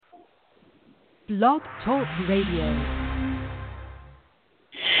Blog Talk Radio.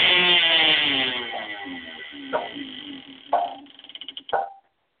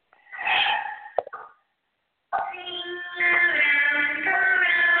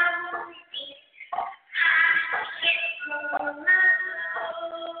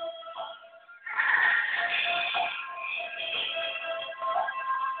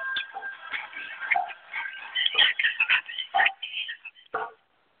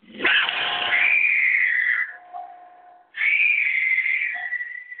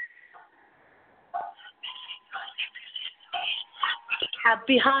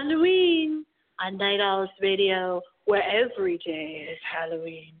 Happy Halloween on Night Owls Radio, where every day is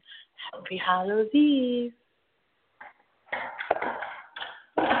Halloween. Happy Hallows Eve.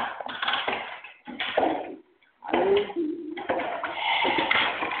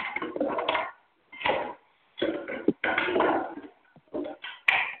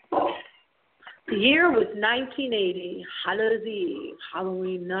 The year was 1980, Hallows Eve,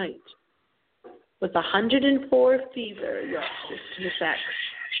 Halloween night. With 104 fever, yes, in effect,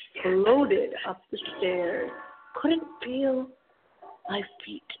 floated up the stairs. Couldn't feel my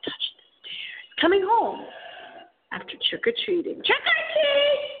feet touch the stairs. Coming home after trick-or-treating.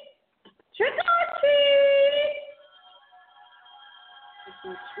 Trick-or-treat! Trick-or-treat!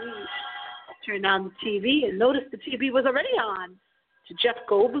 Trick-or-treat. Turned on the TV and noticed the TV was already on to Jeff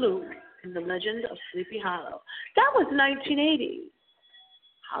Goldblum in The Legend of Sleepy Hollow. That was 1980,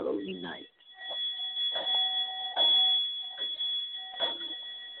 Halloween night.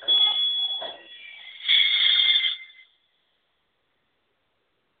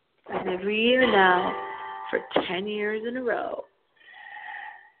 And every year now, for 10 years in a row,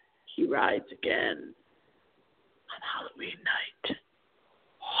 he rides again on Halloween night.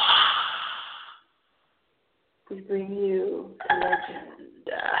 We bring you the legend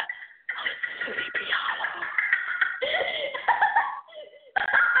of Sleepy Hollow.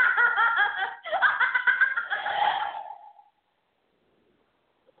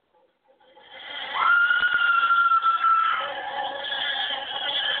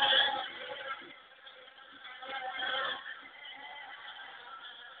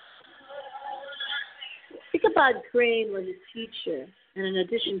 Ichabod Crane was a teacher, and in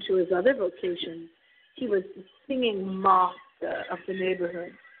addition to his other vocations, he was the singing master of the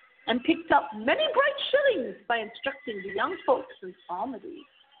neighborhood and picked up many bright shillings by instructing the young folks in psalmody.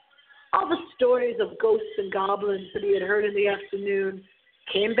 All the stories of ghosts and goblins that he had heard in the afternoon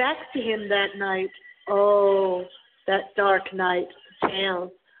came back to him that night. Oh, that dark night, the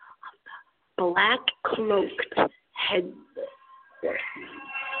tales of the black-cloaked headless horseman.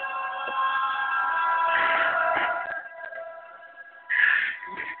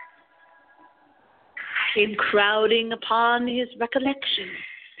 Came crowding upon his recollection.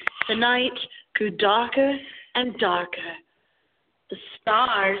 The night grew darker and darker. The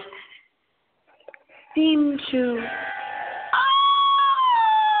stars seemed to...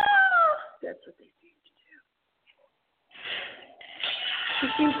 That's what they seemed to do. He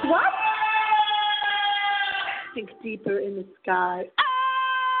seemed to what? Sink deeper in the sky.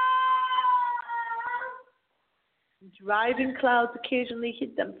 Driving clouds occasionally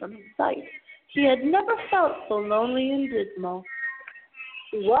hid them from his sight. He had never felt so lonely and dismal.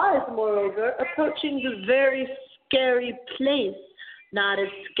 He was, moreover, approaching the very scary place, not a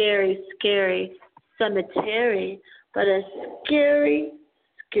scary cemetery, but a scary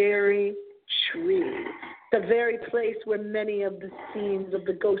tree. The very place where many of the scenes of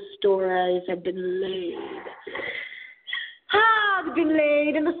the ghost stories had been laid. Had been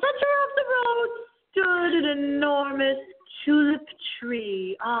laid. In the center of the road stood an enormous tulip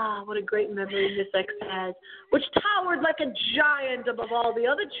tree. Ah, what a great memory Miss X has, which towered like a giant above all the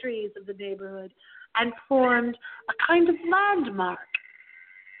other trees of the neighborhood and formed a kind of landmark.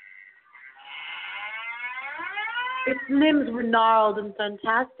 Its limbs were gnarled and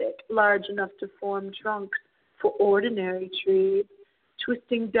fantastic, large enough to form trunks for ordinary trees,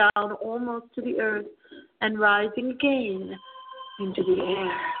 twisting down almost to the earth and rising again into the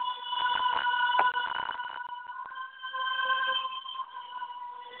air.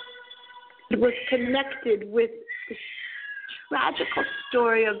 It was connected with the tragical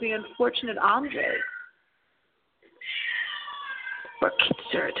story of the unfortunate Andre. We're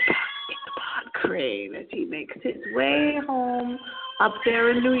concerned about Ichabod Crane as he makes his way home up there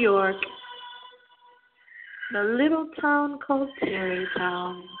in New York, in a little town called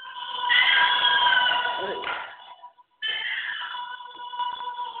Tarrytown.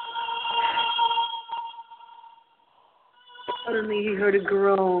 Suddenly he heard a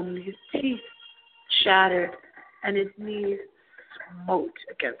groan. His teeth shattered, and his knees smote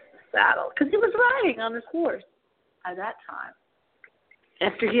against the saddle, because he was riding on his horse at that time.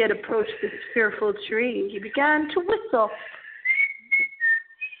 After he had approached this fearful tree, he began to whistle.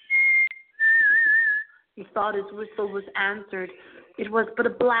 He thought his whistle was answered. It was but a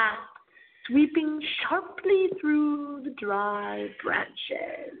blast, sweeping sharply through the dry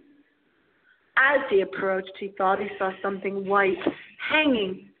branches. As he approached, he thought he saw something white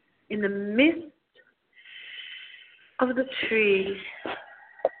hanging in the midst of the tree.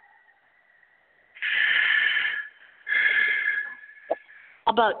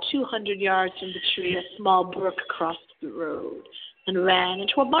 About 200 yards from the tree, a small brook crossed the road and ran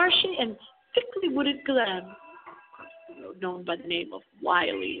into a marshy and thickly wooded glen, known by the name of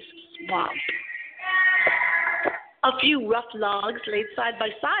Wiley's Swamp. A few rough logs laid side by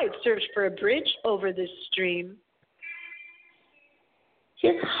side served for a bridge over this stream.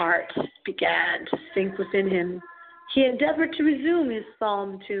 His heart began to sink within him. He endeavored to resume his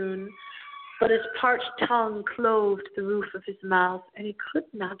psalm tune, but his parched tongue clove to the roof of his mouth, and he could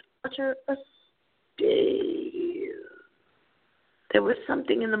not utter a stave. There was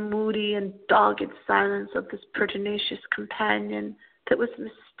something in the moody and dogged silence of this pertinacious companion that was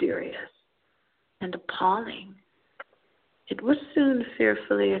mysterious and appalling. It was soon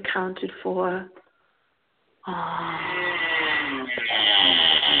fearfully accounted for.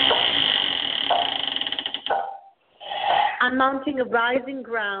 On mounting a rising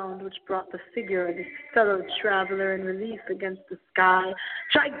ground which brought the figure of his fellow traveler in relief against the sky,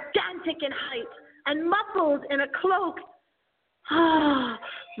 gigantic in height and muffled in a cloak,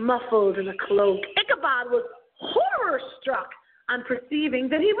 Ichabod was horror-struck on perceiving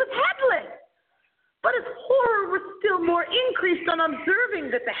that he was headless. But his horror was still more increased on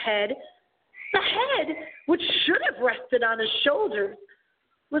observing that the head, which should have rested on his shoulders,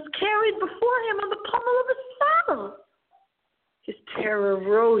 was carried before him on the pommel of his saddle. His terror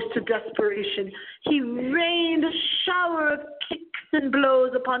rose to desperation. He rained a shower of kicks and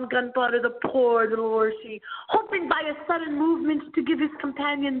blows upon Gunpowder, the poor little horsey, hoping by a sudden movement to give his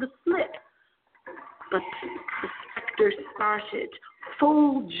companion the slip. But the spectre started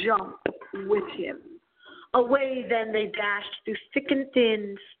full jump with him. Away then they dashed through thick and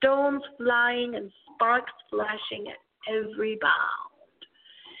thin, stones flying and sparks flashing at every bound.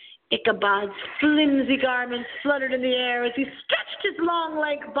 Ichabod's flimsy garments fluttered in the air as he stretched his long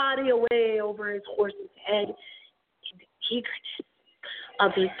lank body away over his horse's head in the eagerness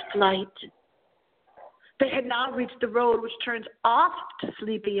of his flight. They had now reached the road which turns off to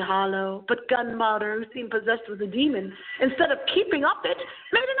Sleepy Hollow, but Gunpowder, who seemed possessed with a demon, instead of keeping up it,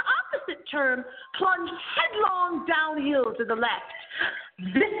 made an opposite turn, plunged headlong downhill to the left.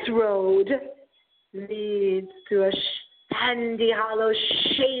 This road leads to a sandy hollow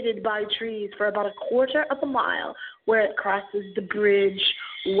shaded by trees for about a quarter of a mile, where it crosses the bridge,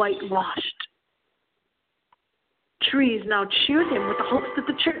 whitewashed. Trees now cheered him with the hopes that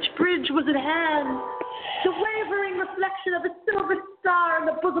the church bridge was at hand. The wavering reflection of a silver star in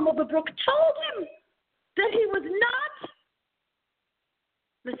the bosom of the brook told him that he was not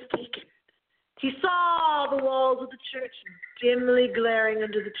mistaken. He saw the walls of the church dimly glaring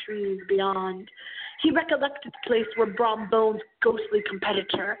under the trees beyond. He recollected the place where Brom Bones' ghostly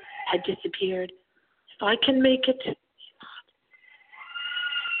competitor had disappeared. If I can make it, he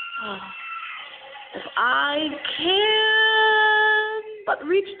thought. If I can but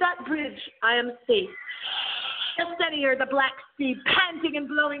reach that bridge, I am safe. Just then he heard the black steed panting and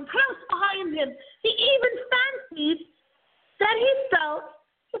blowing close behind him. He even fancied that he felt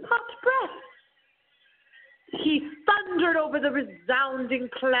his hot breath. He thundered over the resounding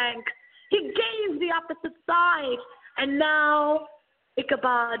plank. He gazed the opposite side, and now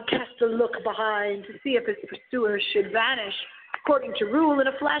Ichabod cast a look behind to see if his pursuer should vanish, according to rule, in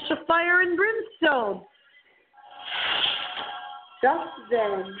a flash of fire and brimstone. Just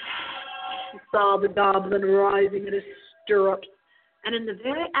then he saw the goblin rising in his stirrups, and in the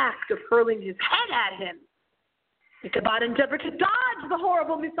very act of hurling his head at him. Ichabod endeavored to dodge the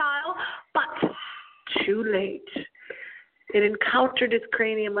horrible missile, but too late. It encountered his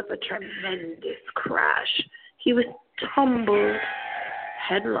cranium with a tremendous crash. He was tumbled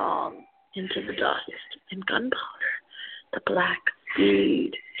headlong into the dust, and Gunpowder, the black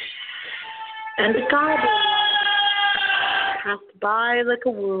steed, and the goblin passed by like a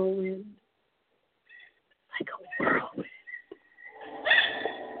whirlwind.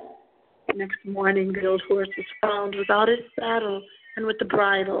 Next morning, the old horse was found without his saddle and with the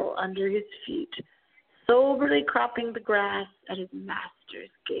bridle under his feet, soberly cropping the grass at his master's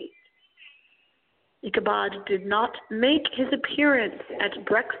gate. Ichabod did not make his appearance at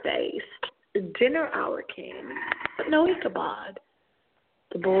breakfast. The dinner hour came, but no Ichabod.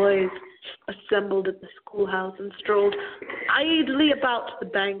 The boys assembled at the schoolhouse and strolled idly about the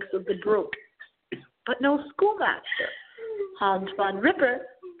banks of the brook. But no schoolmaster. Hans von Ripper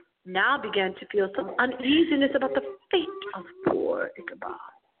now began to feel some uneasiness about the fate of poor Ichabod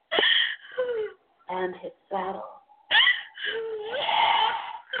and his saddle.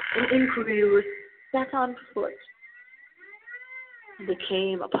 An inquiry was set on foot. They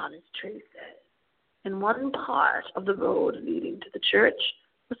came upon his traces. In one part of the road leading to the church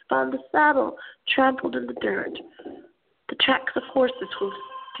was found a saddle trampled in the dirt. The tracks of horses were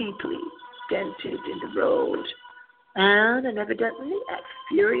deeply dented in the road, and evidently at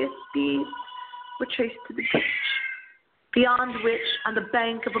furious speed were traced to the beach, beyond which, on the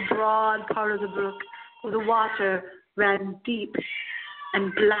bank of a broad part of the brook, where the water ran deep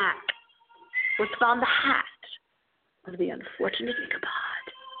and black, was found the hat of the unfortunate Ichabod.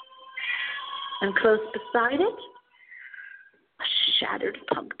 And close beside it, a shattered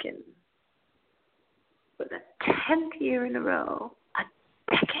pumpkin. For the 10th year in a row, a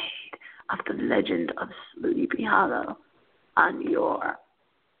decade of the legend of Sleepy Hollow on your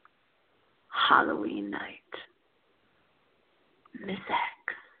Halloween night. Miss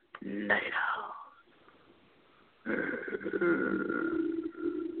X, Night Owl.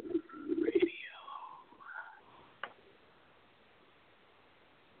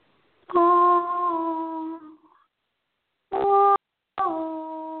 Oh, oh,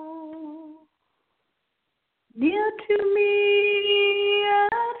 oh, near to me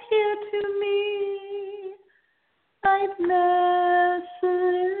and here to me, nightmare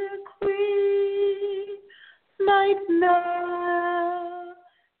soliloquy, nightmare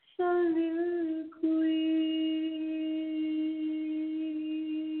soliloquy.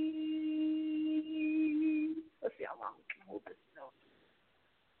 Let's see how long we can hold this note.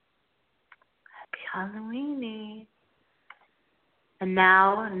 Halloweeny. And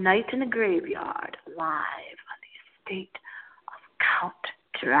now, Night in the Graveyard, live on the estate of Count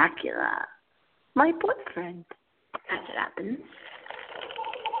Dracula, my boyfriend, as it happens.